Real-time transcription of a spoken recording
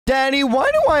Daddy, why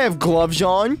do I have gloves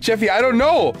on? Jeffy, I don't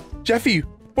know. Jeffy,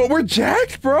 but we're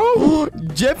jacked, bro.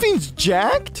 Jeffy's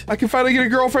jacked? I can finally get a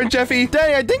girlfriend, Jeffy.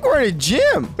 Daddy, I think we're at a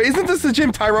gym. Wait, isn't this the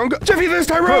gym Tyrone? Jeffy, there's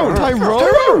Tyrone.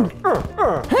 Tyrone?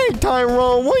 Tyrone. Hey,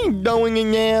 Tyrone, what are you doing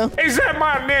in there? Is that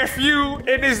my nephew?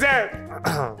 And is that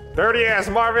dirty ass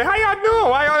Marvin? How y'all doing?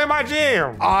 Why y'all in my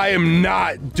gym? I am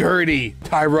not dirty,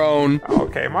 Tyrone.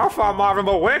 Okay, my fault, Marvin,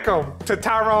 but welcome to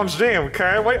Tyrone's gym,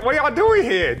 okay? What y'all doing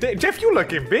here? Jeff, you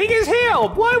looking big as hell,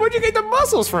 boy. Where'd you get the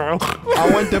muscles from?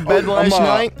 I went to bed last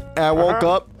night, and I woke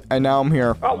up, and now I'm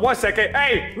here. Oh, 1 second.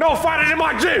 Hey, no fighters in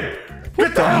my gym.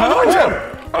 Get the hell out of my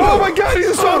gym. Oh my God, he's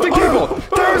assaulting people.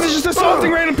 Tyrone is just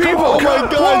assaulting random people. Oh my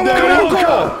God, not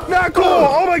cool. Not cool.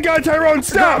 Oh my God, Tyrone,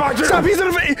 stop. Stop.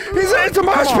 It's a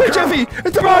mosh pit, Jeffy.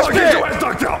 It's a mosh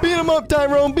pit. Beat him up,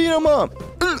 Tyrone. Beat him up.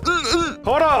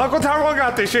 Hold on, Uncle Tyrone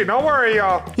got this shit. Don't worry,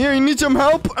 y'all. Here, you need some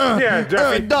help? Yeah,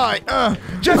 Jeffy. Die.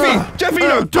 Jeffy,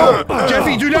 no, don't.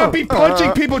 Jeffy, do not be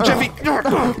punching people, Jeffy.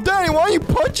 Daddy, why are you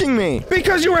punching me?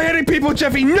 Because you were hitting people,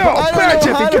 Jeffy. No, I don't know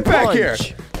Jeffy, how to get back punch. here.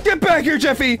 Get back here,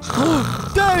 Jeffy.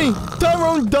 Daddy,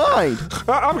 Tyrone died.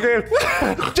 I'm good.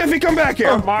 Jeffy, come back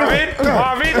here.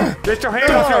 Marvin, get your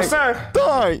hand off your son.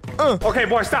 Die. Okay,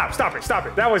 boy, stop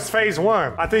it. That was phase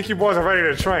 1. I think you boys are ready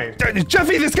to train.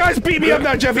 Jeffy, this guy's beat me up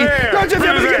now, Jeffy. Yeah. No, Jeffy,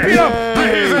 I'm gonna get beat up.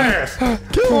 Beat his ass.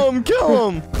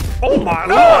 Kill him. Oh my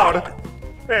Lord.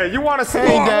 Yeah, you want to see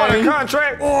Hey, I want a Daddy.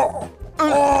 contract?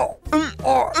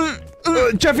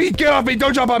 Jeffy, get off me.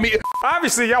 Don't jump on me.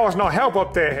 Obviously, y'all was no help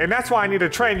up there, and that's why I need to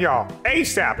train y'all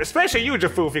ASAP, especially you,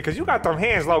 Jaffoofy, because you got them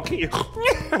hands low-key.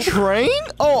 Train?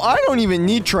 Oh, I don't even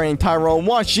need training, Tyrone.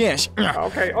 Watch this.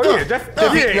 Okay. Oh, yeah,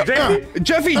 Jeffy.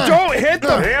 Jeffy, don't hit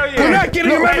them. Hell yeah. We're not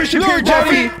getting a membership here,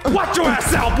 Jeffy. Watch your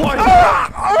ass out, boy.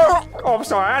 Oh, I'm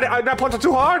sorry. I punched him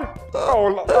too hard?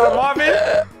 Oh, Marvin?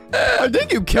 I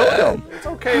think you killed him. It's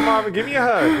okay, Marvin. Give me a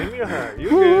hug. You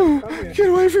good. Come here. Get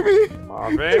away from me.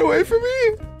 Marvin. Get away from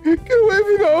me. Get away from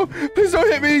me. No. Please don't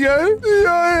hit me again.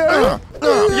 Yeah,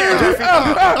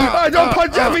 Jeffy. Don't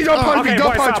punch Jeffy. Don't punch me.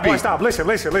 Don't punch me. Stop. Listen.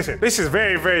 This is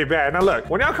very, very bad. Now, look.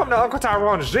 When y'all come to Uncle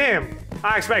Tyrone's gym,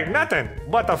 I expect nothing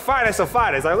but the finest of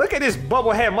fighters. Like, look at this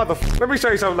bubblehead motherfucker. Let me show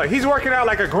you something. Like, he's working out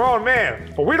like a grown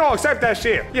man. But we don't accept that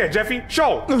shit. Yeah, Jeffy,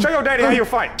 show your daddy how you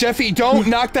fight. Jeffy, don't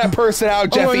knock that person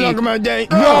out, Jeffy. I'm gonna knock him out, Daddy.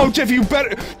 No, Jeffy, you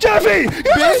better. Jeffy! You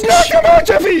just knocked him out,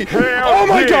 Jeffy! Oh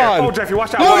my God! Oh, Jeffy,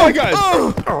 watch out. Oh my God!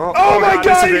 Oh my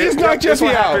God, you just knocked Jeffy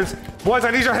out. Boys,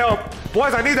 I need your help.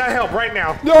 Boys, I need that help right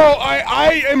now. No,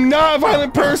 I am not a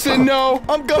violent person, no.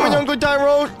 I'm coming, Uncle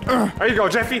Tyrone. There you go,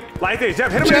 Jeffy. Like this.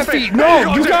 Hit him in Jeffy, his face.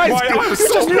 no, you guys, Boy, you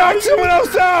just knocked someone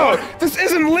else out. This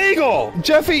isn't legal.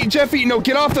 Jeffy, no,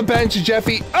 get off the bench,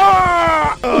 Jeffy.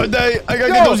 Ah! Oh, Daddy, I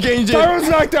gotta get those gains in. Tyrone's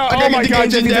knocked out. Oh my God,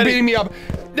 Jeffy, they're beating me up.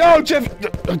 No, Jeffy,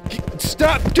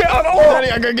 stop. Get out. Oh. Daddy,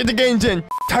 I gotta get the gains in.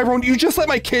 Tyrone, you just let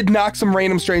my kid knock some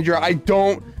random stranger out. I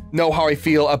don't know how I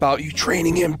feel about you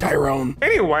training him, Tyrone.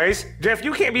 Anyways, Jeff,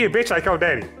 you can't be a bitch like your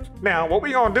daddy. Now, what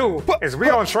we gonna do is we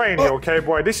gonna train you, okay,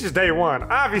 boy? This is day 1.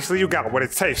 Obviously, you got what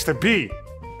it takes to be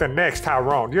the next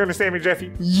Tyrone. Do you understand me,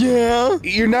 Jeffy? Yeah.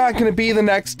 You're not gonna be the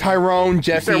next Tyrone,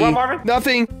 Jeffy. You said what, Marvin?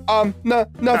 Nothing.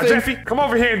 Nothing. Now, Jeffy, come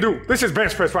over here and do. This is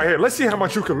bench press right here. Let's see how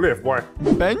much you can lift, boy.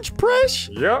 Bench press?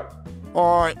 Yep.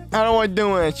 All right. How do I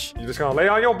do it? You just gonna lay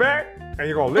on your back and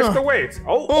you're gonna lift the weights.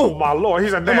 Oh my Lord,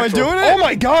 he's a natural. Am I doing it? Oh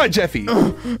my God, Jeffy.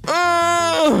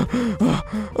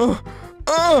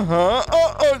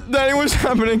 Daddy, what's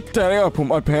happening? Daddy, I gotta put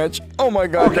my pants. Oh my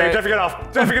God. Okay, Daddy. Jeffy, get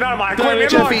off. Jeffy, get out of my equipment.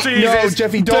 Jeffy, Lord Jesus. no,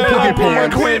 Jeffy, don't Daddy, put your put my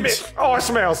pants. Equipment. Oh, it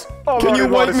smells. Oh, Can Lord, you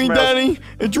Lord, wipe it me, smells. Daddy?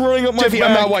 It's running up my Jeffy, back.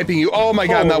 I'm not wiping you. Oh my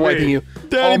God, I'm not wiping you.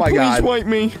 Daddy, oh my please God. wipe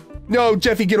me. No,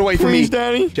 Jeffy, get away from Please, me.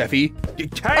 Daddy. Jeffy, Hey,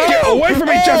 get away from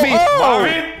me, Jeffy.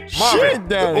 Marvin. Shit,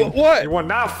 Daddy. What? You will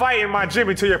not fight in my gym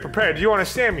until you're prepared. Do you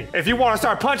understand me? If you want to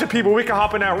start punching people, we can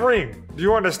hop in that ring. Do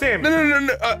you understand me?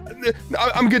 No.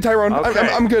 I'm good, Tyrone. Okay.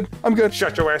 I'm good. I'm good.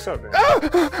 Shut your ass up, then.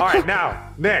 All right,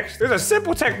 now, next. There's a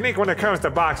simple technique when it comes to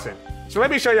boxing. So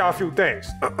let me show y'all a few things.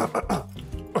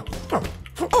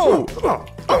 Oh,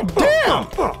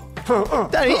 damn.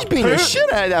 Daddy, he's beating the shit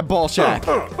out of that ball sack.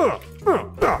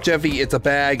 Jeffy, it's a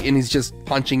bag, and he's just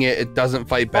punching it. It doesn't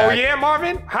fight Oh, back. yeah,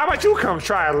 Marvin? How about you come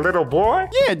try it, little boy?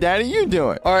 Yeah, Daddy, you do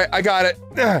it. All right, I got it.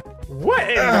 What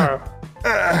in the...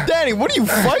 Daddy, what are you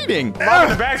fighting? Marvin,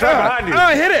 the bag's right behind you.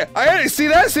 I hit it. I hit it. See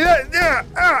that? See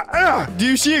that? Do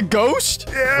you see a ghost?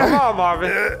 Come on, Marvin.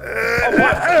 What the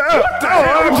hell?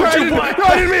 I'm trying to. What No,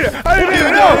 I didn't mean it. I didn't mean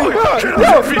it.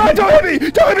 No, don't hit me.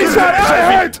 Don't hit me, son.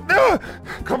 I hurt.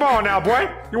 Come on now, boy.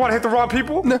 You want to hit the wrong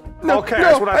people? No. Okay,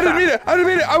 that's what I didn't thought. mean it. I didn't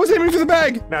mean it. I was aiming for the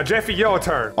bag. Now, Jeffy, your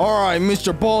turn. All right,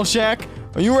 Mr. Ballsack.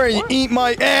 Are you ready to eat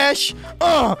my ass?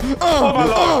 Oh my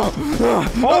lord!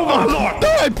 Oh my lord!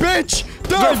 Die, bitch!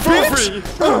 Die,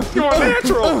 bitch! You're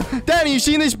natural! Daddy, you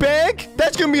seen this bag?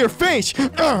 That's gonna be your face.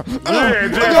 Yeah,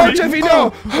 Jeffy. No, Jeffy,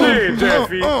 no. Yeah,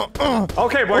 Jeffy.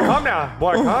 Okay, boy, calm down.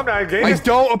 Boy, calm down. I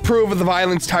don't approve of the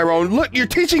violence, Tyrone. Look, you're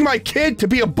teaching my kid to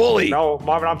be a bully. No,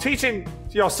 Marvin, I'm teaching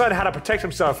your son how to protect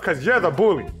himself because you're the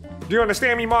bully. Do you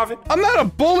understand me, Marvin? I'm not a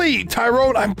bully,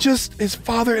 Tyrone. I'm just his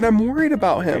father, and I'm worried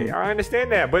about him. Hey, I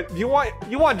understand that, but you want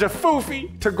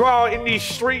Jaffoofy to go out in these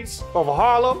streets of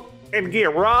Harlem and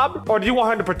get robbed, or do you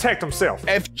want him to protect himself?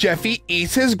 If Jeffy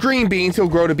eats his green beans, he'll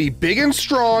grow to be big and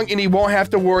strong, and he won't have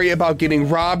to worry about getting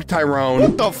robbed, Tyrone.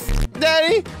 What the f,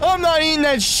 Daddy? I'm not eating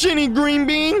that shitty green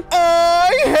bean.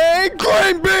 I hate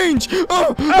green beans. You,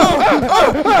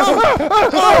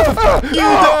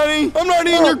 Daddy. I'm not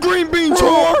eating your green beans,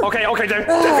 whore. Okay,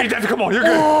 Jeffy, come on, you're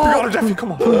good. You got it, Jeffy,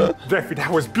 come on. Jeffy, that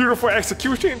was beautiful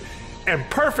execution and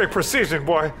perfect precision,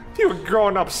 boy. You were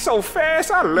growing up so fast.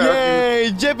 I love you.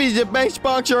 Yay, Jeffy's the best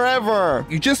boxer ever.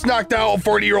 You just knocked out a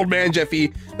 40-year-old man,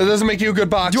 Jeffy. That doesn't make you a good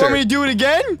boxer. Do you want me to do it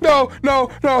again? No.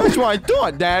 That's what I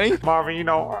thought, Daddy. Marvin, you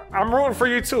know, I'm rooting for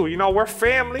you too. You know, we're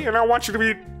family, and I want you to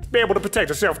be able to protect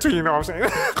yourself too, you know what I'm saying?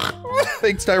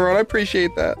 Thanks, Tyrone. I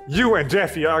appreciate that. You and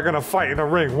Jeffy are gonna fight in the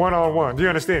ring one-on-one. Do you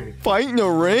understand me? Fight in the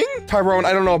ring? Tyrone,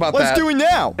 I don't know about that. Let's do it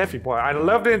now. Jeffy, boy, I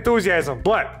love the enthusiasm,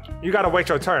 but you gotta wait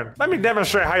your turn. Let me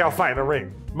demonstrate how y'all fight in the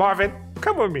ring. Marvin,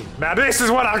 come with me. Now this is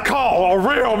what I call a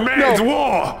real man's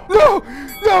war. No,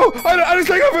 I didn't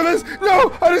sign up for this.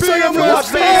 No, I didn't sign up for Watch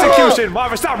this. the execution.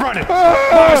 Marvin, stop running.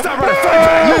 Marvin, stop running.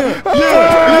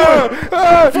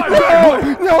 Fight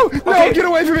back, boy. No, Okay. get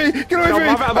away from me. Get away from me.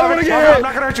 Marvin, I'm gonna get I'm hit.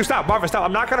 not gonna hurt you. Stop, Marvin, stop.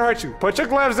 I'm not gonna hurt you. Put your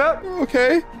gloves up.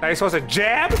 Okay. Now you're supposed to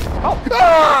jab. Oh,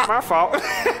 my fault.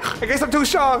 I guess I'm too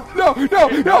strong. No, get me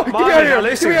out of Marvin, here. now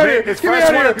listen, Get me out of here. it's Get me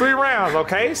first out of 1 here. of 3 rounds,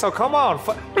 okay? So come on,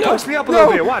 punch me up a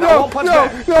little bit. Why? I won't punch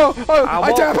back. No.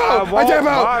 I tap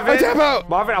out.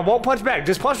 Marvin, I won't punch back.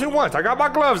 Just punch me once. I got my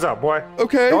gloves up, boy.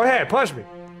 Okay. Go ahead, punch me.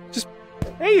 Just.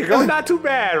 There you go. Not too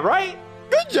bad, right?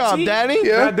 Good job, See? Daddy.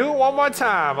 Yeah. Now do it one more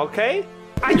time, okay?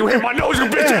 Ah, you hit my nose, you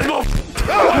bitch ass motherfucker.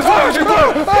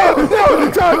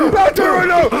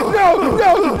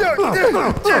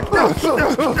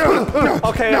 No.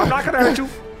 Okay, I'm not gonna hurt you.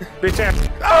 Bitch ass.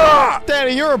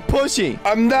 Daddy, you're a pussy.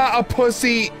 I'm not a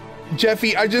pussy,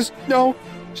 Jeffy. Just don't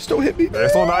hit me.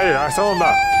 Eso no hay, eso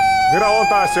no. Mira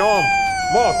otra acción.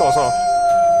 Motoso.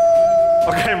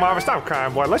 Okay, Marvin, stop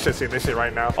crying, boy. Let's just see this shit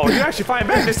right now. Oh, you actually fighting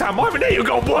back this time, Marvin. There you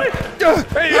go, boy.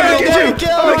 Hey,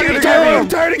 I'm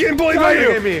tired of getting bullied by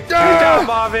you. Good job,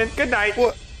 Marvin. Good night.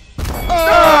 What?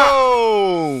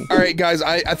 Oh! All right, guys.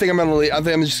 I think I'm gonna leave. I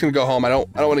think I'm just gonna go home. I don't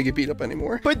want to get beat up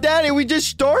anymore. But Daddy, we just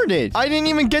started. I didn't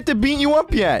even get to beat you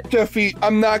up yet. Jeffy,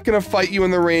 I'm not gonna fight you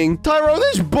in the ring. Tyrone,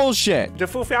 this is bullshit.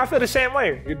 Jaffoofy, I feel the same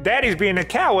way. Your daddy's being a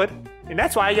coward, and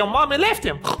that's why your mommy left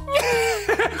him.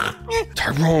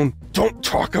 Tyrone, don't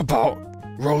talk about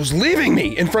Rose leaving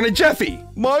me in front of Jeffy.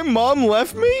 My mom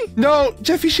left me? No,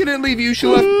 Jeffy, she didn't leave you. She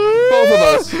left both of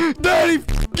us. Daddy, f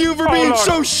you for being Lord.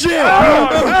 so shit.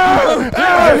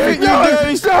 I hate you,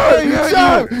 Daddy. Stop!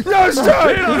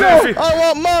 I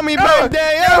want mommy back,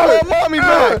 Daddy. I want mommy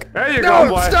back. There you go,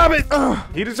 boy. Stop it!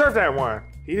 He deserved that one.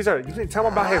 He deserved it. You didn't tell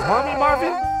him about his mommy,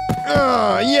 Marvin?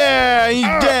 Yeah, he's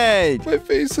dead. My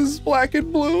face is black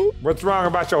and blue. What's wrong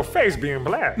about your face being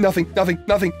black? Nothing.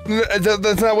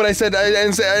 That's not what I said. I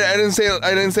didn't say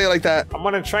it like that. I'm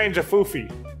gonna train Jaffoofy.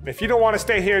 And if you don't want to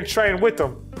stay here and train with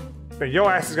him, then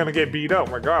your ass is gonna get beat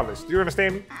up regardless. Do you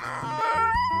understand me?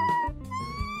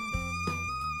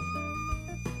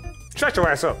 Shut your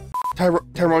ass up.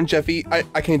 Tyrone, Jeffy,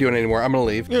 I can't do it anymore. I'm gonna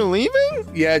leave. You're leaving?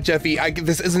 Yeah, Jeffy,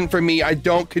 this isn't for me. I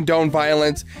don't condone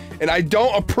violence, and I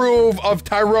don't approve of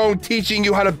Tyrone teaching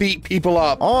you how to beat people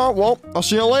up. All right, well, I'll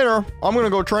see you later. I'm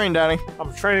gonna go train, Daddy.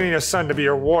 I'm training your son to be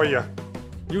a warrior.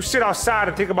 You sit outside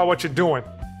and think about what you're doing.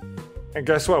 And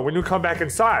guess what? When you come back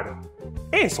inside,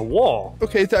 it's a wall.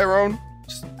 Okay, Tyrone.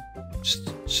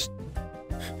 Just.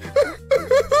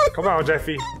 Come on,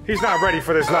 Jeffy. He's not ready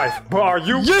for this life. But are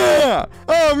you? Yeah,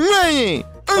 I'm ready.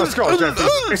 Let's go, Jeffy.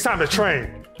 It's time to train.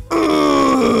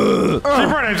 Keep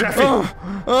running, Jeffy.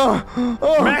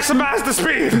 Maximize the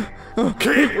speed.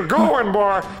 Keep going,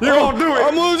 boy. You're gonna do it.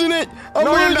 I'm losing it. I'm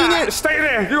No, you're losing not. it. Stay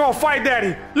there. You're gonna fight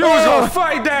Daddy. You're gonna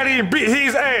fight Daddy and beat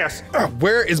his ass.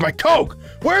 Where is my Coke?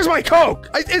 Where's my Coke?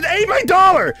 It ate my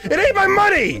dollar. It ate my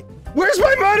money. Where's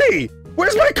my money?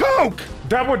 Where's my Coke?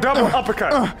 Double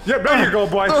uppercut. Yep, there you go,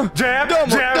 boy. Jab,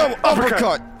 double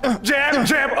uppercut. Jab,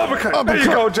 uppercut. There you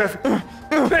go, Jeff.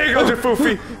 There you go,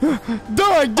 Jaffoofy.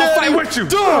 Die, Daddy. I'll fight with you.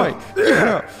 Die.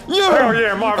 Yeah. Hell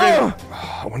yeah, Marvin.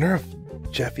 I wonder if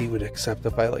Jeffy would accept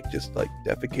if I just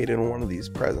defecated in one of these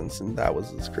presents and that was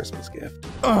his Christmas gift.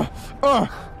 Oh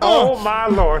my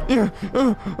Lord.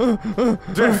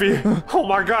 Jeffy. Oh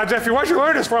my God, Jeffy, where'd you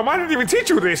learn this from? I didn't even teach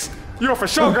you this. You're for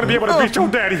sure gonna be able to beat your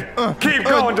daddy. Keep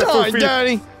going, Jeffy.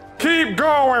 Daddy. Keep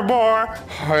going, boy.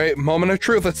 All right, moment of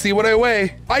truth. Let's see what I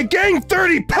weigh. I gained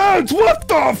 30 pounds. What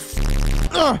the f?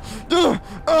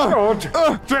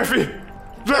 Jeffy.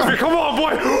 Jeffy, come on,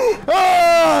 boy.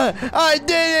 I did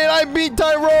it. I beat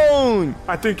Tyrone.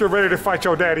 I think you're ready to fight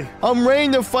your daddy. I'm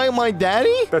ready to fight my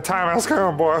daddy? The time has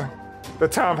come, boy. The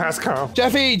time has come.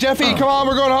 Jeffy, come on,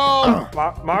 we're going home.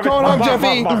 Marvin, going home,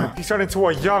 Jeffy. Marvin. He's turned into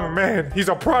a young man. He's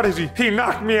a prodigy. He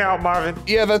knocked me out, Marvin.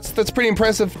 Yeah, that's pretty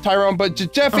impressive, Tyrone. But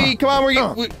Jeffy, come on, we're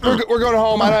going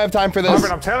home. I don't have time for this.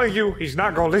 Marvin, I'm telling you, he's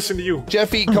not gonna listen to you.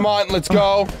 Jeffy, come on, let's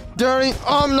go. Daddy,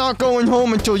 I'm not going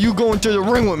home until you go into the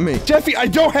ring with me. Jeffy, I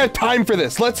don't have time for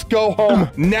this. Let's go home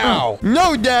now.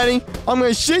 No, Daddy. I'm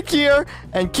gonna sit here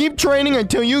and keep training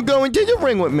until you go into the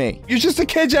ring with me. You're just a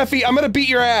kid, Jeffy. I'm gonna beat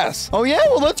your ass. Oh, yeah?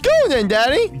 Well, let's go then,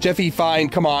 Daddy. Jeffy, fine.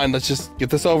 Come on. Let's just get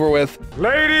this over with.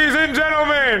 Ladies and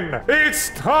gentlemen,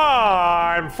 it's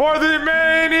time for the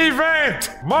main event.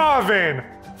 Marvin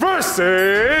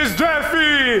versus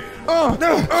Jeffy. There you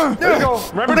go.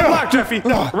 Remember the block, Jeffy.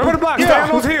 Remember the block. Stay on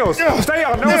those heels. Stay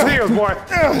on those heels, boy.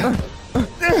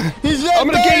 I'm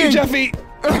gonna get you, Jeffy.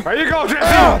 There you go,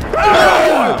 Jeffy.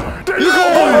 There you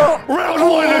go, boy. Round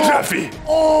one to Jeffy.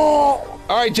 All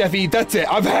right, Jeffy. That's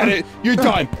it. I've had it. You're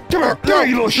done. Come here,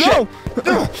 you little shit.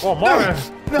 Oh, Marvin.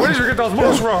 Where did you get those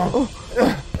moves from?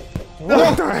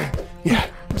 What the? Yeah.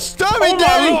 Stop it,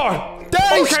 Daddy.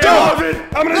 Daddy, okay, stop! Marvin.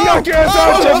 I'm gonna knock your ass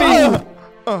out, Jeffy!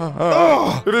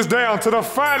 It is down to the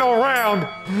final round.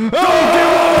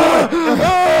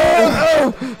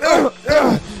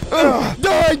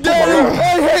 Die, Daddy!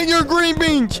 I hate your green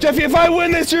beans! Jeffy, if I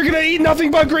win this, you're gonna eat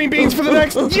nothing but green beans for the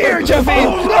next year, Jeffy!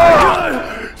 Oh my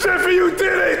God! Jeffy, you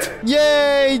did it!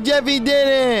 Yay! Jeffy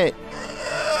did it!